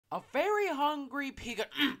A very hungry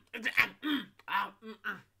Pikachu. I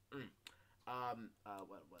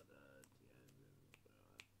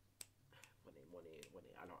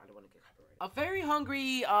don't want to get copyrighted. A very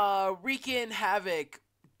hungry, wreaking havoc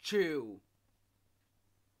chew.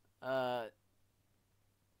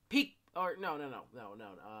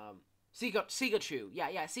 Seekachu. Yeah,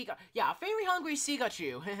 a very hungry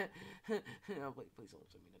Seekachu. Oh, please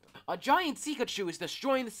don't send me that. A giant Seekachu is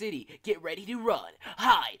destroying the city. Get ready to run,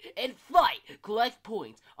 hide, and fight. Collect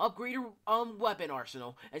points, upgrade your weapon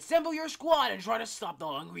arsenal, assemble your squad, and try to stop the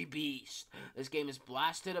hungry beast. This game is a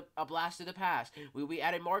blast to the past. We'll be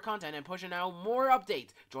adding more content and pushing out more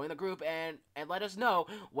updates. Join the group and let us know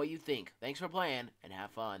what you think. Thanks for playing and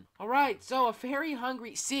have fun. All right, so a very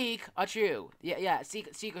hungry Seekachu. Yeah,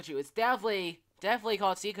 Seekachu. It's definitely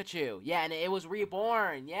called Seekachu. Yeah, and it was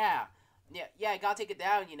reborn. Yeah, I gotta take it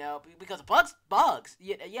down, you know, because of bugs.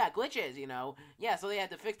 Yeah, glitches, you know. Yeah, so they had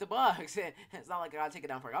to fix the bugs. It's not like I gotta take it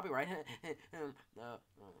down for copyright.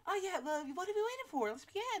 Oh yeah, well, what are we waiting for? Let's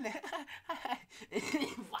begin.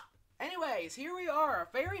 Anyways, here we are,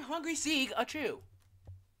 a very hungry Seekachu.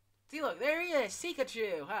 See, look, there he is,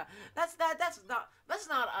 Seekachu. Huh? That's not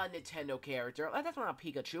a Nintendo character. That's not a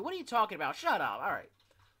Pikachu. What are you talking about? Shut up. All right.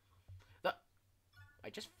 I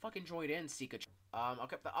just fucking joined in, Seekachu.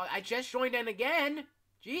 Okay, I just joined in again.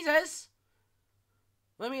 Jesus.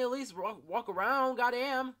 Let me at least walk around,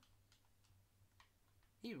 goddamn.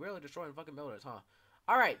 He's really destroying fucking buildings, huh?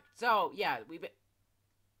 Alright, so, yeah,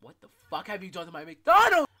 what the fuck have you done to my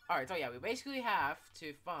McDonald's? Alright, so yeah, we basically have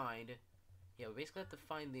to find... Yeah, we basically have to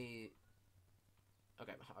find the...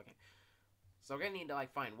 Okay. So we're gonna need to,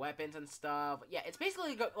 like, find weapons and stuff. Yeah, it's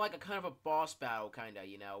basically like a kind of a boss battle, kinda,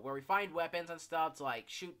 you know, where we find weapons and stuff to, like,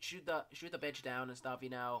 shoot the bitch down and stuff, you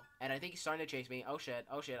know. And I think he's starting to chase me. Oh shit,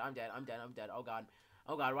 I'm dead. Oh god,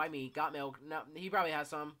 why me? Got milk. No, he probably has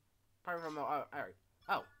some. Probably from, alright.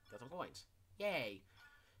 Oh, got some coins. Yay.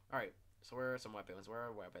 Alright, so where are some weapons? Where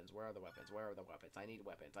are the weapons? I need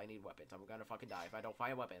weapons. I'm gonna fucking die if I don't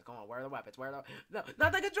find weapons. Come on, where are the weapons? No,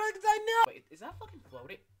 not the controller, because I know! Wait, is that fucking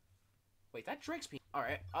floating? Wait, that drinks me.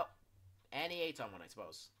 Alright, oh. And he ate someone, I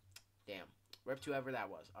suppose. Damn. Rip to whoever that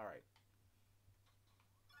was. Alright.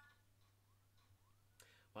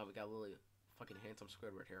 Wow, we got a little fucking handsome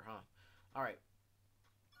Squidward here, huh? Alright.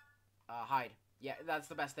 Hide. Yeah, that's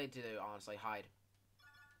the best thing to do, honestly. Hide.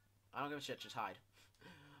 I don't give a shit, just hide.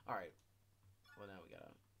 Alright. Well, now we gotta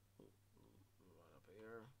run up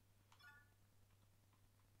here.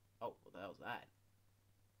 Oh, what the hell's that?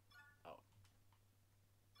 Oh.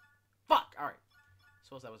 Fuck! Alright.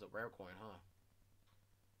 Suppose that was a rare coin, huh?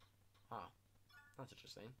 Huh. That's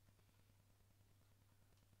interesting.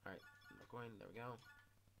 Alright. Coin, there we go.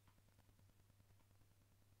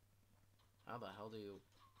 How the hell do you...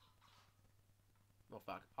 Oh,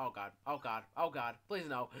 fuck. Oh, God. Oh, God. Oh, God. Please,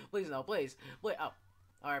 no. Please, no. Please. Please. Oh.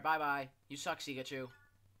 Alright, bye-bye. You suck, Seekachu.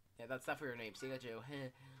 Yeah, that's definitely your name, Seekachu.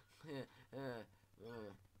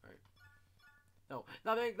 Alright. No.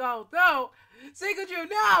 Nothing. No. No! Seekachu,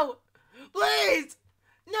 no! Please!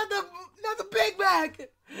 Not the Big Mac!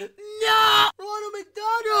 No! Ronald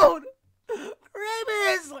McDonald!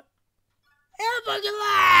 Grimace! And fucking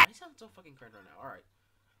laugh! I sound so fucking cringe right now. Alright.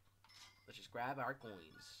 Let's just grab our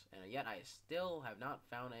coins. And yet I still have not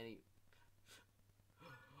found any...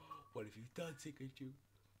 What have you done, Seekachu?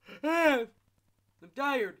 I'm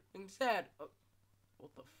tired. I'm sad. Oh,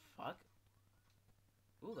 what the fuck?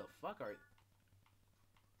 Who the fuck are you?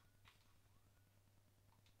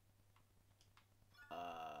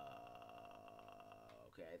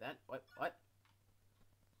 Okay, then. What?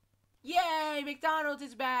 Yay! McDonald's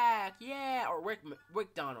is back! Yeah! Or Rick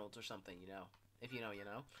Donald's or something, you know. If you know, you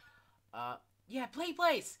know. Yeah, play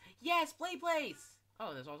place! Yes, play place!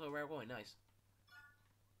 Oh, there's also a rare coin. Nice.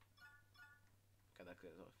 God, that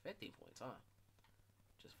could 15 points, huh?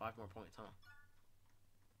 Just 5 more points, huh?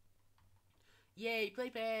 Yay, play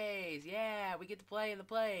place! Yeah, we get to play in the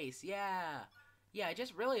place. Yeah. Yeah, I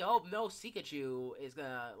just really hope no Seekachu is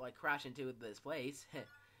gonna, like, crash into this place.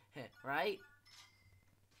 Right?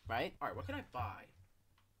 Right? Alright, what can I buy?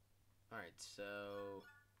 Alright, so...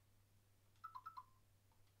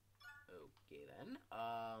 Okay, then.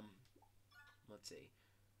 Let's see.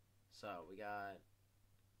 So, we got...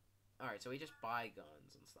 Alright, so we just buy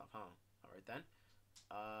guns and stuff, huh? Alright, then.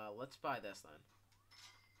 Let's buy this, then.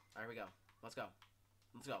 Alright, here we go. Let's go.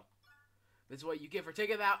 Let's go. This is what you get for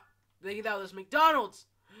taking out this McDonald's!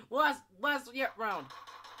 Last round.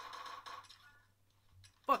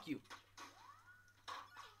 Fuck you.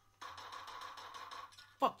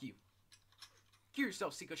 Fuck you. Kill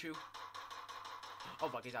yourself, Seekachu. Oh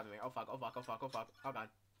fuck, he's having me. Oh fuck, oh fuck, oh fuck, oh fuck. Oh god.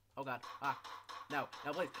 Oh god. Ah. No,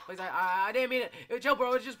 please, I didn't mean it. Chill,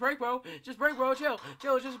 bro. It's just break, bro. Just break, bro. Chill.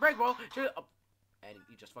 It's just break, bro. Chill. Oh. And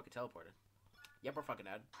you just fucking teleported. Yep, we're fucking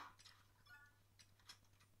dead.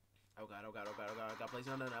 Oh god. Please,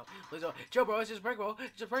 no. Please, no. Chill, bro. It's just break, bro.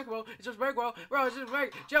 It's just break, bro. It's just break, bro. Bro, it's just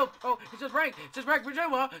break. Chill. Oh, it's just break. Chill, bro.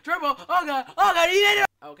 Oh god. He did it.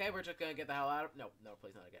 Okay, we're just gonna get the hell out of. No,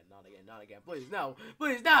 please, not again. Not again. Please, no.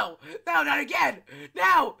 Please, no. No, not again.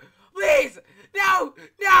 No. Please. No.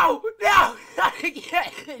 Not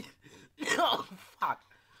again. No. Fuck.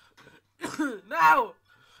 No.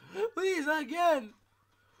 Please, not again.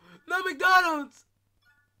 No McDonald's.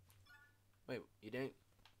 Wait, you didn't?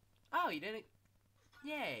 Oh, you didn't?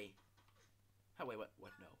 Yay. Oh, wait, what?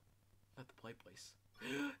 No. Not the play place.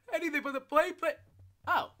 Anything but the play place.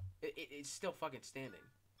 Oh, it's still fucking standing.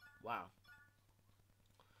 Wow.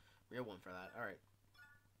 Real one for that. Alright.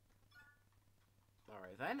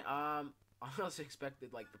 Alright, then. I also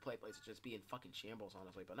expected, like, the play place to just be in fucking shambles,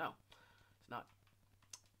 honestly, but no. It's not.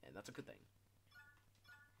 And that's a good thing.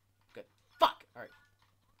 Good. Fuck! Alright.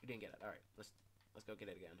 You didn't get it. Alright, let's go get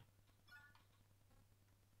it again.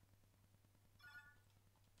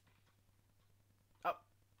 Oh.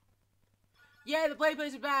 Yeah, the play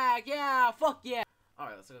place is back! Yeah! Fuck yeah!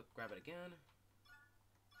 Alright, let's go grab it again.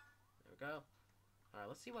 There we go. Alright,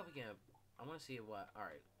 let's see what we can. I want to see what.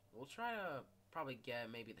 Alright, we'll try to probably get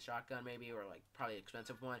maybe the shotgun, maybe, or like probably an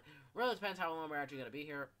expensive one. Really depends how long we're actually gonna be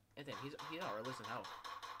here. And then he's already losing health.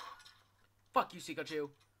 Fuck you, Seekachu.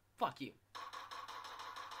 Fuck you.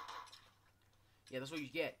 Yeah, that's what you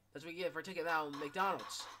get. That's what you get for taking out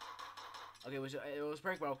McDonald's. Okay, it was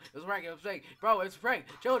prank, bro. It was prank. Bro, it's a prank.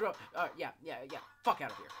 Chill, bro. Yeah. Fuck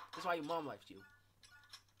out of here. That's why your mom left you.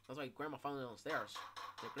 That's why your grandma found you downstairs.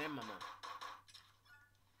 Your grandmama.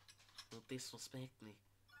 Don't disrespect me.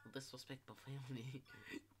 Don't disrespect my family.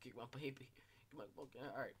 Kick my baby. My fucking.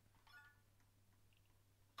 Alright.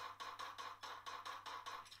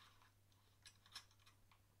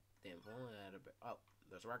 Damn, if only I had a bit. Oh,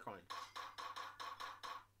 there's a red coin.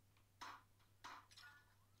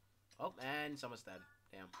 Oh, and someone's dead.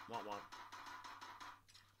 Damn, want.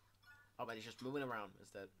 Oh, but he's just moving around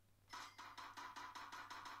instead.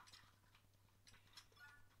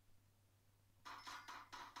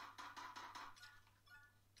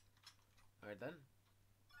 Alright then.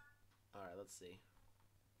 Alright, let's see.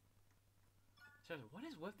 Seriously, what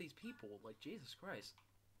is with these people? Like, Jesus Christ.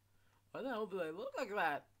 Why the hell do they look like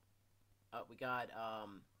that? Oh, we got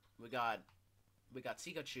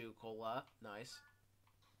Seekachu Cola. Nice.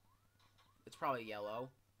 It's probably yellow.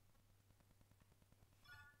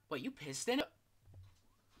 Wait, you pissed in it?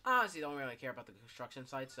 Honestly, don't really care about the construction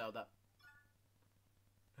site, so that.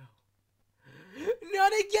 No.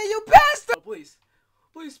 Not again, you bastard! Oh, please.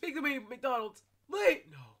 Please speak to me, McDonald's. Wait!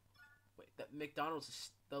 No. Wait, that McDonald's is.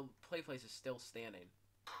 The play place is still standing.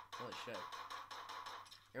 Holy shit.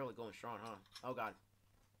 You're really going strong, huh? Oh, God.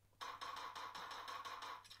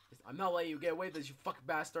 I'm not letting you get away with this, you fucking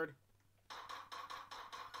bastard.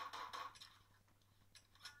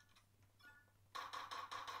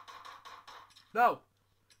 No!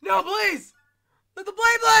 No, please! Let the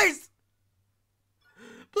play place!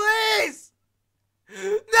 Please!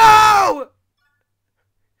 No!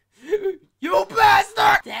 You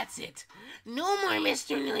bastard! That's it. No more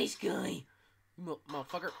Mr. Nice Guy.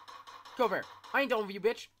 Motherfucker. Go over here. I ain't done with you,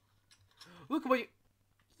 bitch. Look at what you...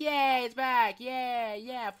 Yeah, it's back.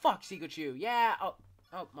 Yeah. Fuck Seekachu. Yeah. Oh,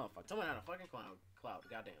 motherfucker. Someone had a fucking cloud.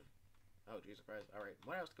 Goddamn. Oh, Jesus Christ. Alright,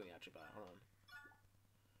 what else can we actually buy? Hold on.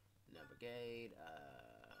 Navigate,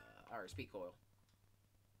 alright, speed coil.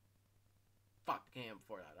 Fuck, can't have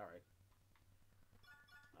before that, alright.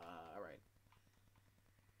 Alright.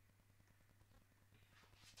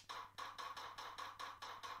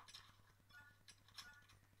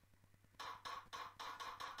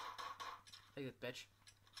 Take this, bitch.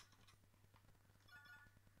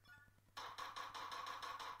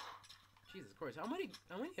 Jesus Christ, how many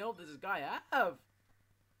health does this guy have?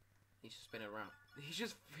 He's just spinning around. He's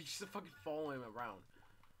just fucking following him around.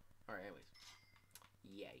 Alright, anyways.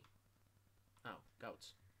 Yay. Oh,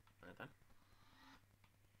 goats. Alright then.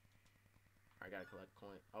 Alright, gotta collect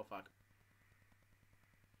coin. Oh, fuck.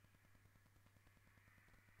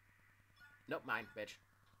 Nope, mine, bitch.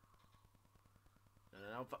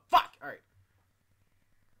 No, fuck! Alright.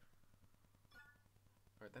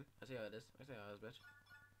 Alright then. I see how it is. Bitch.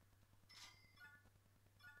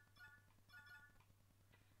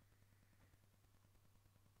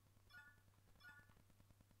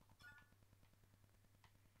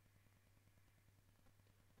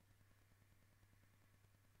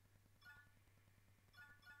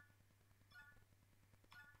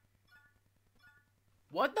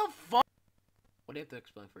 What the fuck? What do you have to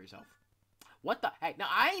explain for yourself? What the heck? Now,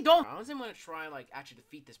 I don't... I honestly want to try, like, actually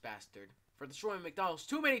defeat this bastard for destroying McDonald's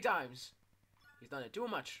too many times. He's done it too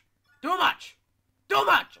much. Too much! Too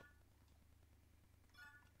much!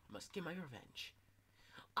 I must get my revenge.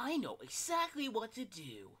 I know exactly what to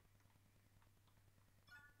do.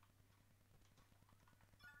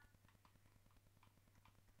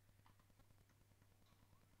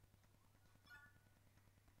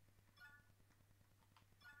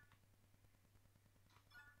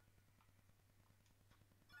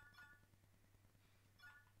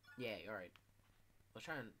 Yeah, alright. Let's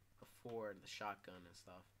try and afford the shotgun and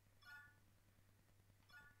stuff.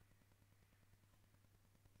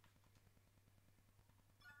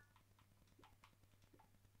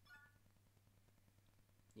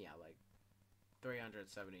 Yeah, like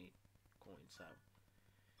 370 coins, so.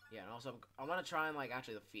 Yeah, and also I want to try and like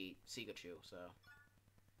actually defeat Seekachu, so.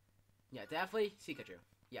 Yeah, definitely Seekachu.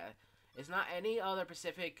 Yeah, it's not any other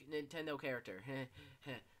Pacific Nintendo character.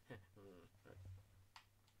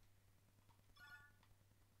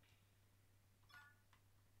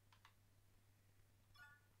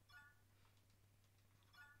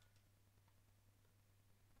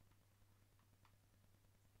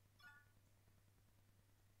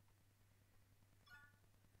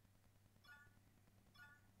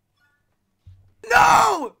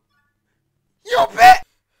 No! You bitch!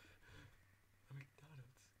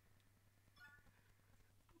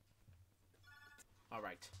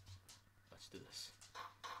 Alright. Let's do this.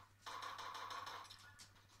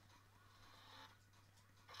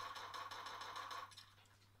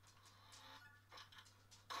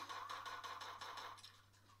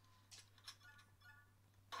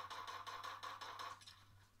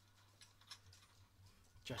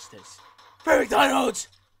 Justice. For McDonald's!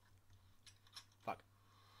 Fuck.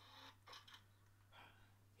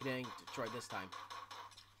 He didn't destroy this time.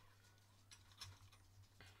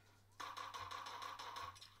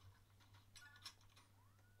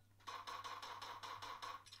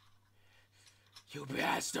 You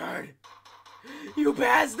bastard! You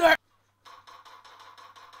bastard!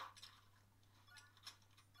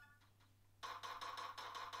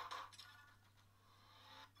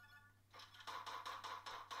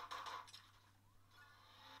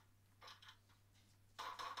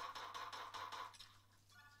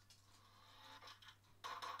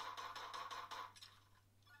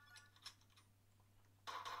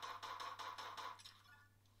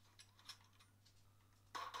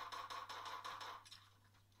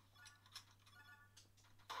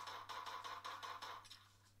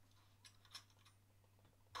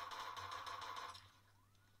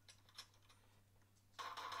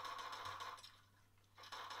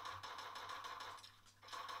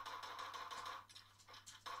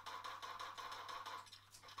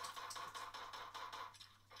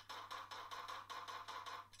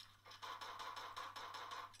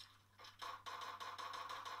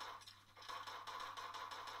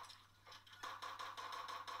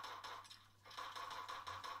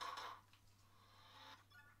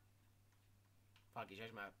 Fuck, he's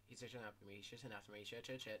chasing after me. He's chasing after me. He's chasing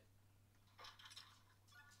after me. Shit.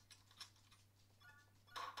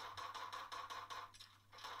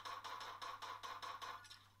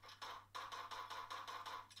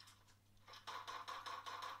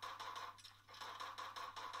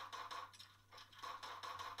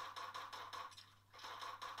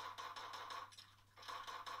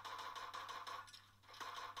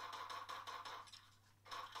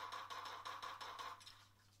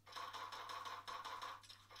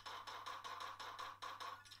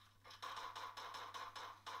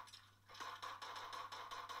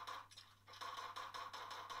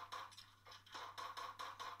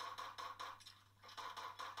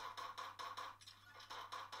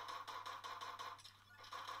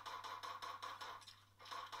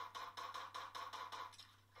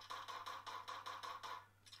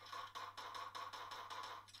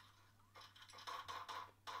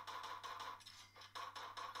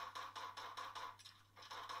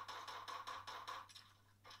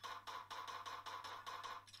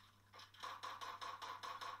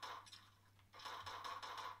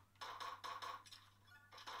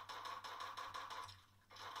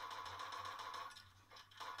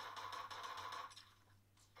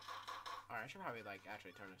 Alright, I should probably, like,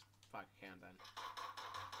 actually turn this fucking can then.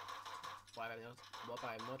 Well,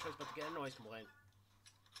 I have no choice but to get a noise complaint.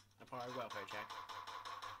 A probably welfare check.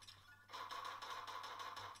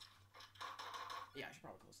 Yeah, I should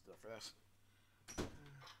probably close the door for this.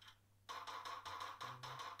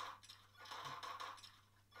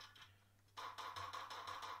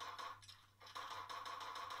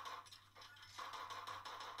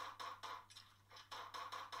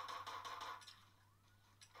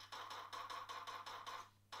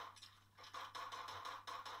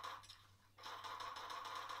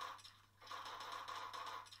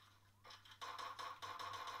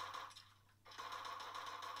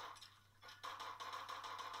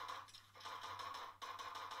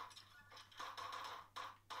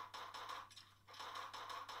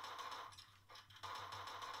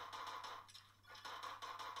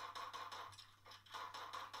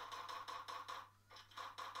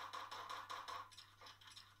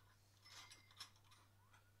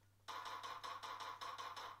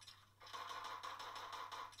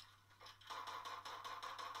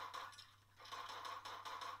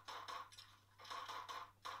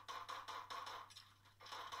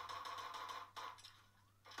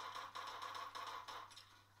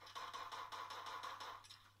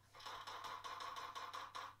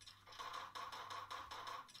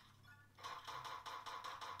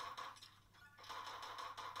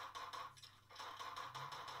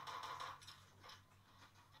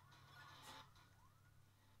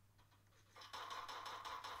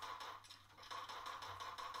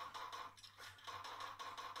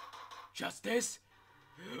 Justice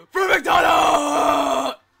for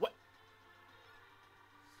McDonald! What?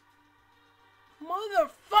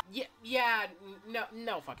 Motherfucker! Yeah,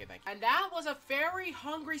 no fucking thing. And that was a very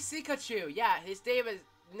hungry Seekachu. Yeah, his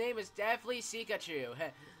name is definitely Seekachu.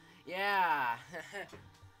 Yeah.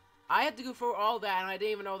 I had to go through all that, and I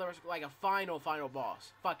didn't even know there was like a final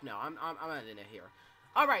boss. Fuck no, I'm ending it here.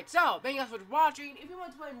 Alright, so, thank you guys for watching. If you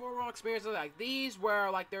want to play more Roblox experiences like these,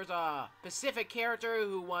 where, like, there's a specific character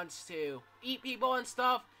who wants to eat people and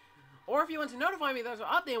stuff, or if you want to notify me there's an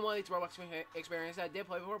update on one of these Roblox experiences that I did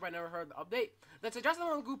play before, but I never heard the update, then suggest them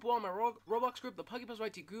on the group below, my Roblox group, the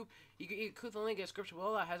PuggyPugsonYT group. You can click the link in the description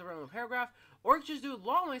below that has a random paragraph, or you can just do a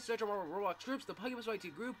long link search on our Roblox groups, the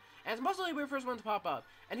PuggyPugsonYT group, and it's most likely the first one to pop up.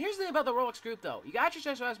 And here's the thing about the Roblox group, though. You actually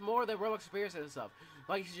suggest more than Roblox experiences and stuff.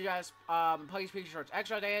 Like, you suggest, Puggy's Picture Shorts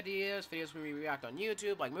extra ideas, videos when we react on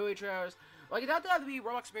YouTube, like movie trailers. Like, it doesn't have to be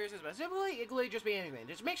Roblox experiences specifically, it could just be anything.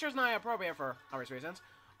 Just make sure it's not appropriate for our experiences.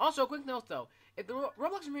 Also, quick note though, if the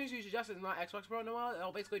Roblox experience you suggest is not Xbox Pro, no,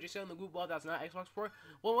 it'll basically just say in the group below that's not Xbox Pro.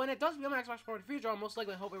 Well, when it does become Xbox Pro in the future, I'll most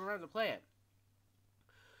likely hope we remember to play it.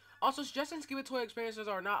 Also, suggesting Skibidi Toilet experiences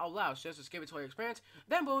are not allowed. Suggest a Skibidi Toilet experience,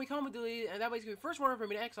 then when we come and delete it, and that way it's the first one for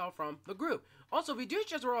me to exile from the group. Also, if you do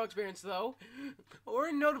suggest a Roblox experience though,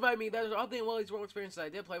 or notify me that there's an update in one of these Roblox experiences I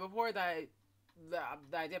did play before that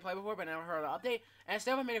I did play before, but never heard of the update, and I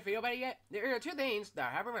still haven't made a video about it yet. There are two things that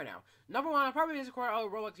are happening right now. Number one, I'll probably just record all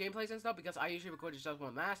the Roblox gameplays and stuff, because I usually record just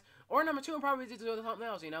one mask. Or number two, I'm probably just doing something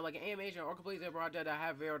else, you know, like an animation or completely different project that I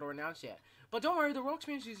haven't videoed or announced yet. But don't worry, the Roblox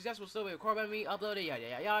experience you suggest will still be recorded by me, uploaded, yada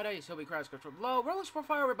yada yada, you still be crowd description below, Roblox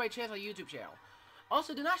profile or by channel YouTube channel.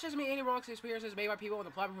 Also, do not suggest me any Roblox experiences made by people on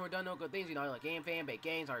the platform who have done no good things, you know, like Game Fan, Bake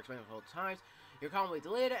Games, are explained multiple times. You're commonly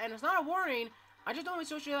deleted, and it's not a warning, I just don't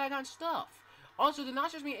associate that kind of stuff. Also, do not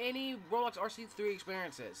suggest me any Roblox RC3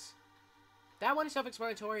 experiences. That one is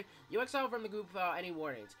self-explanatory. You exile from the group without any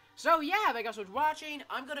warnings. So yeah, thank you guys for watching.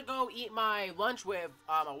 I'm gonna go eat my lunch with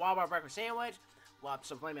a Wawa breakfast sandwich,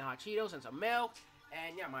 some flaming hot Cheetos and some milk.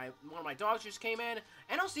 And yeah, one of my dogs just came in.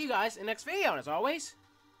 And I'll see you guys in the next video. And as always,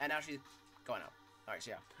 and now she's going out. Alright,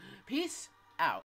 so yeah. Peace.